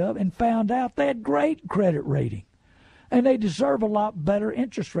ftc.gov and found out they had great credit rating. And they deserve a lot better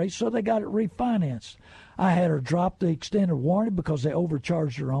interest rates, so they got it refinanced. I had her drop the extended warranty because they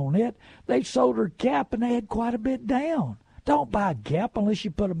overcharged her on it. They sold her Gap, and they had quite a bit down. Don't buy Gap unless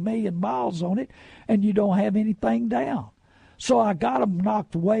you put 1 million miles on it and you don't have anything down. So I got them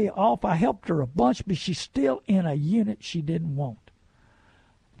knocked way off. I helped her a bunch, but she's still in a unit she didn't want.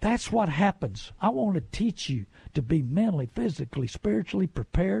 That's what happens. I want to teach you to be mentally, physically, spiritually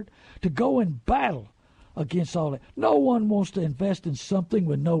prepared to go in battle against all that. No one wants to invest in something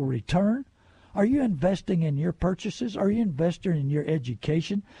with no return. Are you investing in your purchases? Are you investing in your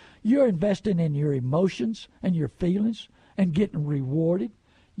education? You're investing in your emotions and your feelings and getting rewarded.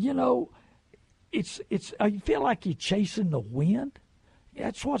 You know, you feel like you're chasing the wind.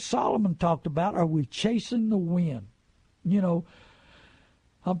 That's what Solomon talked about. Are we chasing the wind? You know,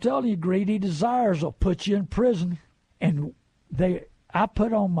 I'm telling you, greedy desires will put you in prison. And I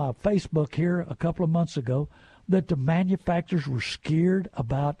put on my Facebook here a couple of months ago that the manufacturers were scared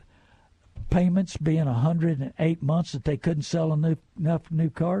about payments being 108 months, that they couldn't sell enough new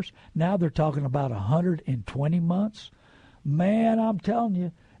cars. Now they're talking about 120 months. Man, I'm telling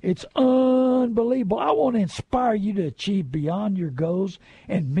you, it's unbelievable. I want to inspire you to achieve beyond your goals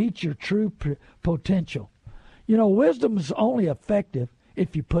and meet your true potential. You know, wisdom is only effective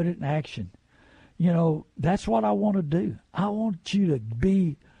if you put it in action. that's what I want to do. I want you to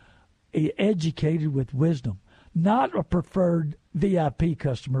be educated with wisdom, not a preferred VIP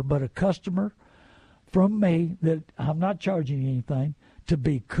customer, but a customer from me that I'm not charging you anything, to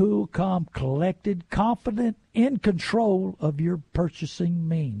be cool, calm, collected, confident, in control of your purchasing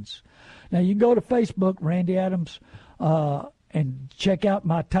means. Now, you can go to Facebook, Randy Adams, and check out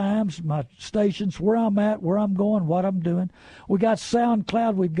my times, my stations, where I'm at, where I'm going, what I'm doing. We got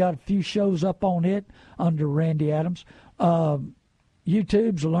SoundCloud. We've got a few shows up on it under Randy Adams.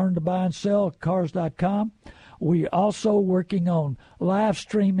 YouTube's LearnToBuyAndSellCars.com. We also working on live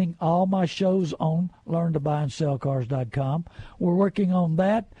streaming all my shows on LearnToBuyAndSellCars.com. We're working on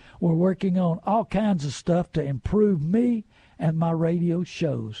that. We're working on all kinds of stuff to improve me and my radio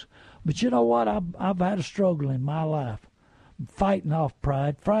shows. But you know what? I've had a struggle in my life. Fighting off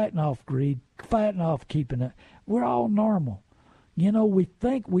pride, fighting off greed, fighting off keeping it. We're all normal. We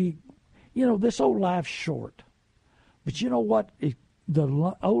think this old life's short. But you know what?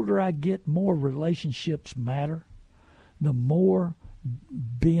 The older I get, more relationships matter. The more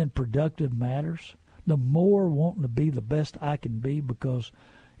being productive matters. The more wanting to be the best I can be because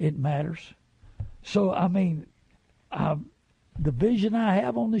it matters. So, the vision I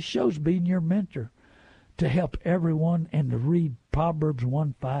have on this show is being your mentor, to help everyone and to read Proverbs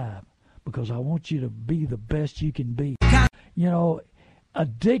 1:5, because I want you to be the best you can be.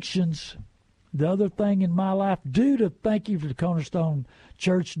 Addictions, the other thing in my life, thank you for the Cornerstone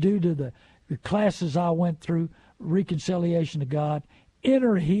Church, due to the classes I went through, reconciliation to God,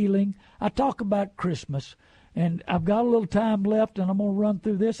 inner healing. I talk about Christmas, and I've got a little time left, and I'm going to run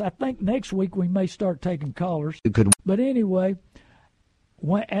through this. I think next week we may start taking callers. But anyway,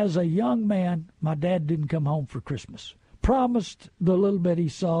 as a young man, my dad didn't come home for Christmas. Promised the little bit he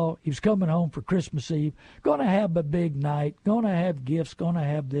saw, he was coming home for Christmas Eve, going to have a big night, going to have gifts, going to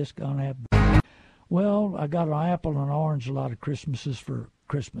have this, going to have that. Well, I got an apple and an orange a lot of Christmases for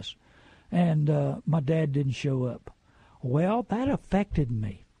Christmas, and my dad didn't show up. Well, that affected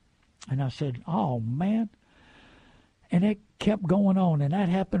me, and I said, oh, man. And it kept going on, and that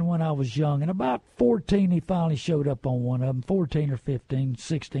happened when I was young. And about 14, he finally showed up on one of them, 14 or 15,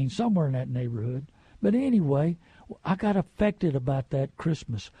 16, somewhere in that neighborhood. But anyway, I got affected about that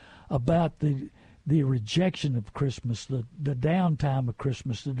Christmas, about the rejection of Christmas, the downtime of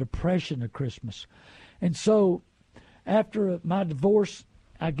Christmas, the depression of Christmas. And so after my divorce,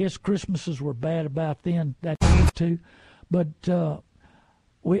 I guess Christmases were bad about then, that too. But I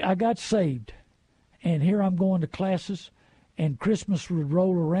got saved. And here I'm going to classes, and Christmas would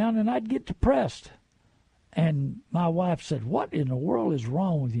roll around, and I'd get depressed. And my wife said, what in the world is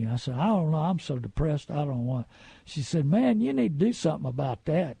wrong with you? I said, I don't know. I'm so depressed. I don't want. She said, man, you need to do something about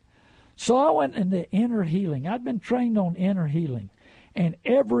that. So I went into inner healing. I'd been trained on inner healing. And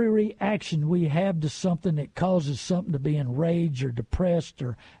every reaction we have to something that causes something to be enraged or depressed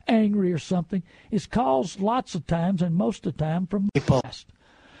or angry or something is caused lots of times, and most of the time, from the past.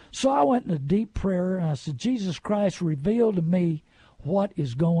 So I went into deep prayer, and I said, Jesus Christ, reveal to me what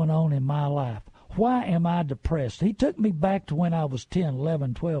is going on in my life. Why am I depressed? He took me back to when I was 10,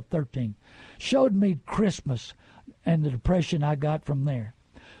 11, 12, 13. Showed me Christmas and the depression I got from there.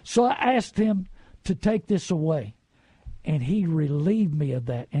 So I asked him to take this away, and he relieved me of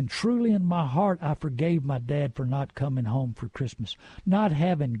that. And truly in my heart, I forgave my dad for not coming home for Christmas, not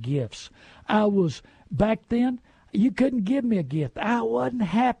having gifts. Back then, you couldn't give me a gift. I wasn't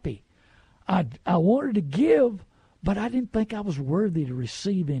happy. I wanted to give, but I didn't think I was worthy to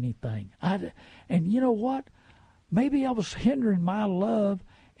receive anything. And you know what? Maybe I was hindering my love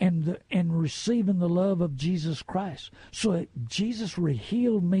and receiving the love of Jesus Christ. So Jesus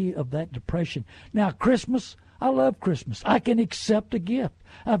healed me of that depression. Now, Christmas, I love Christmas. I can accept a gift.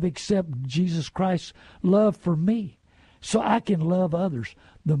 I've accepted Jesus Christ's love for me, so I can love others.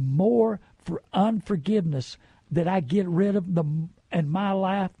 The more for unforgiveness that I get rid of in my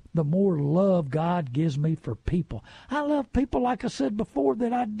life, the more love God gives me for people. I love people, like I said before,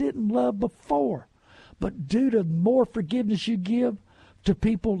 that I didn't love before. But due to more forgiveness you give to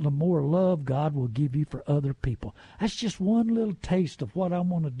people, the more love God will give you for other people. That's just one little taste of what I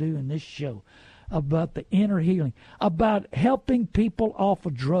want to do in this show about the inner healing, about helping people off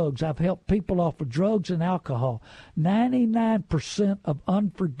of drugs. I've helped people off of drugs and alcohol. 99% of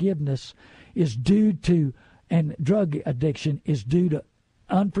unforgiveness is due to, and drug addiction is due to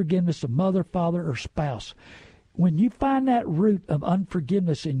unforgiveness of mother, father, or spouse. When you find that root of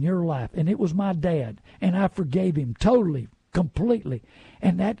unforgiveness in your life, and it was my dad, and I forgave him totally completely.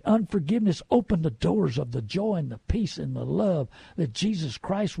 And that unforgiveness opened the doors of the joy and the peace and the love that Jesus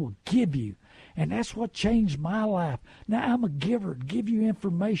Christ will give you. And that's what changed my life. Now I'm a giver, to give you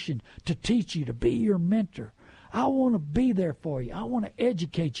information, to teach you, to be your mentor. I want to be there for you. I want to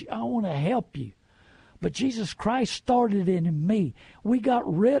educate you. I want to help you. But Jesus Christ started it in me. We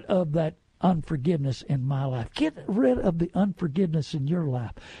got rid of that unforgiveness in my life. Get rid of the unforgiveness in your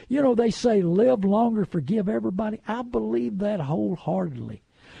life. You know, they say live longer, forgive everybody. I believe that wholeheartedly.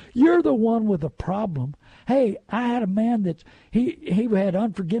 You're the one with a problem. Hey, I had a man that he had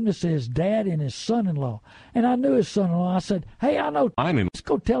unforgiveness to his dad and his son-in-law. And I knew his son-in-law. I said, hey, I know. Let's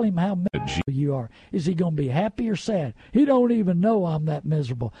go tell him how miserable you are. Is he going to be happy or sad? He don't even know I'm that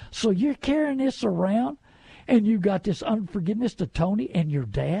miserable. So you're carrying this around, and you got this unforgiveness to Tony and your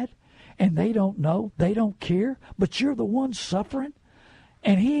dad, and they don't know. They don't care. But you're the one suffering.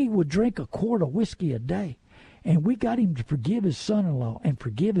 And he would drink a quart of whiskey a day. And we got him to forgive his son-in-law and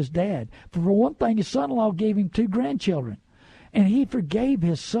forgive his dad. For one thing, his son-in-law gave him 2 grandchildren. And he forgave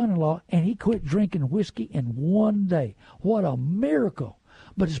his son-in-law, and he quit drinking whiskey in one day. What a miracle.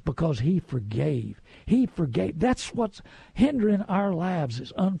 But it's because he forgave. He forgave. That's what's hindering our lives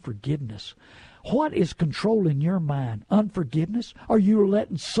is unforgiveness. What is controlling your mind? Unforgiveness? Are you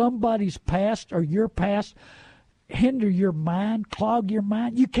letting somebody's past or your past hinder your mind, clog your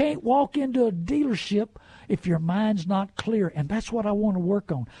mind? You can't walk into a dealership if your mind's not clear. And that's what I want to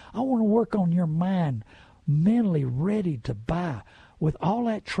work on. I want to work on your mind, mentally ready to buy, with all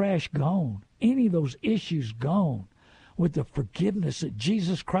that trash gone, any of those issues gone, with the forgiveness that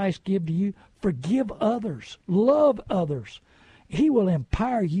Jesus Christ gave to you. Forgive others. Love others. He will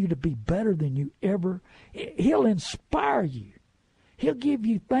empower you to be better than you ever. He'll inspire you. He'll give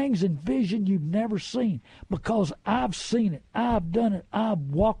you things and vision you've never seen, because I've seen it. I've done it. I've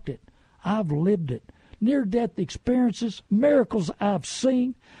walked it. I've lived it. Near-death experiences, miracles I've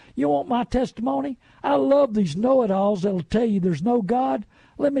seen. You want my testimony? I love these know-it-alls that'll tell you there's no God.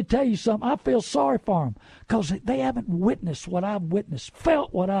 Let me tell you something. I feel sorry for them because they haven't witnessed what I've witnessed,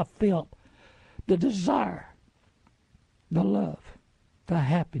 felt what I've felt. The desire, the love, the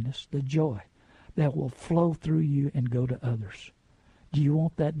happiness, the joy that will flow through you and go to others. Do you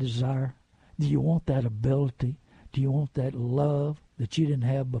want that desire? Do you want that ability? Do you want that love that you didn't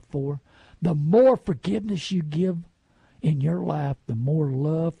have before? The more forgiveness you give in your life, the more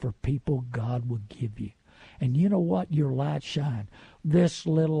love for people God will give you. And you know what? Your light shine. This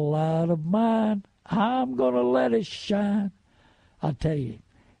little light of mine, I'm going to let it shine. I tell you,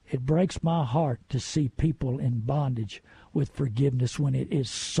 it breaks my heart to see people in bondage with forgiveness when it is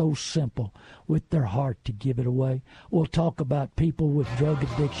so simple with their heart to give it away. We'll talk about people with drug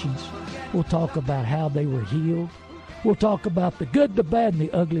addictions. We'll talk about how they were healed. We'll talk about the good, the bad, and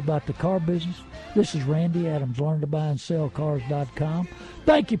the ugly about the car business. This is Randy Adams, LearnToBuyAndSellCars.com.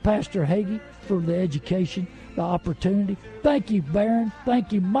 Thank you, Pastor Hagee, for the education, the opportunity. Thank you, Barron.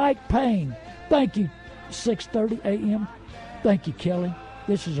 Thank you, Mike Payne. Thank you, 6:30 a.m. Thank you, Kelly.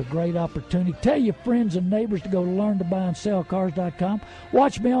 This is a great opportunity. Tell your friends and neighbors to go to LearnToBuyAndSellCars.com.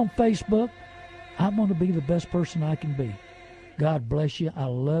 Watch me on Facebook. I'm going to be the best person I can be. God bless you. I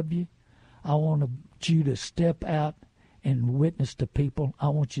love you. I want you to step out and witness to people. I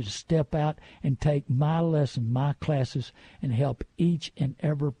want you to step out and take my lesson, my classes, and help each and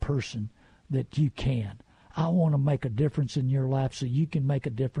every person that you can. I want to make a difference in your life so you can make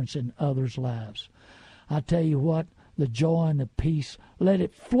a difference in others' lives. I tell you what, the joy and the peace, let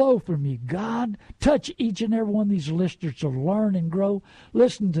it flow from you. God, touch each and every one of these listeners to learn and grow.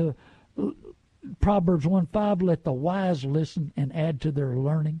 Listen to Proverbs 1:5, let the wise listen and add to their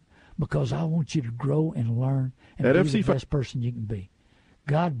learning, because I want you to grow and learn and be the best person you can be.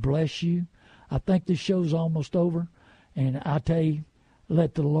 God bless you. I think this show's almost over, and I tell you,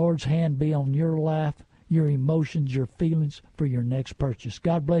 let the Lord's hand be on your life, your emotions, your feelings for your next purchase.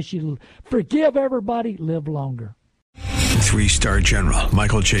 God bless you. Forgive everybody. Live longer. 3-star General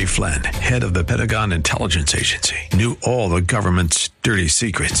Michael J. Flynn, head of the Pentagon Intelligence Agency, knew all the government's dirty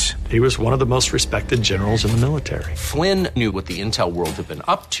secrets. He was one of the most respected generals in the military. Flynn knew what the intel world had been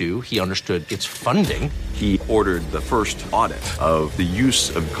up to. He understood its funding. He ordered the first audit of the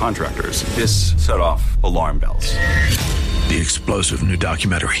use of contractors. This set off alarm bells. The explosive new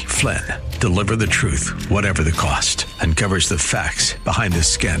documentary, Flynn, Deliver the Truth, Whatever the Cost, uncovers the facts behind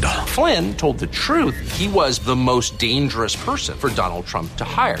this scandal. Flynn told the truth. He was the most dangerous person for Donald Trump to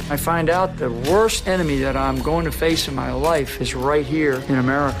hire. I find out the worst enemy that I'm going to face in my life is right here in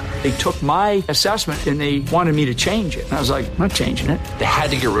America. They took my assessment and they wanted me to change it. And I was like, I'm not changing it. They had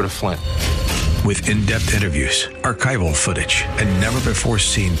to get rid of Flynn. With in-depth interviews, archival footage, and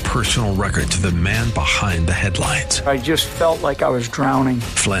never-before-seen personal records of the man behind the headlines. I just felt like I was drowning.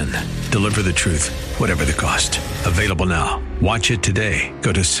 Flynn, deliver the truth, whatever the cost. Available now. Watch it today.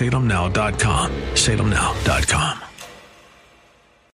 Go to salemnow.com. salemnow.com.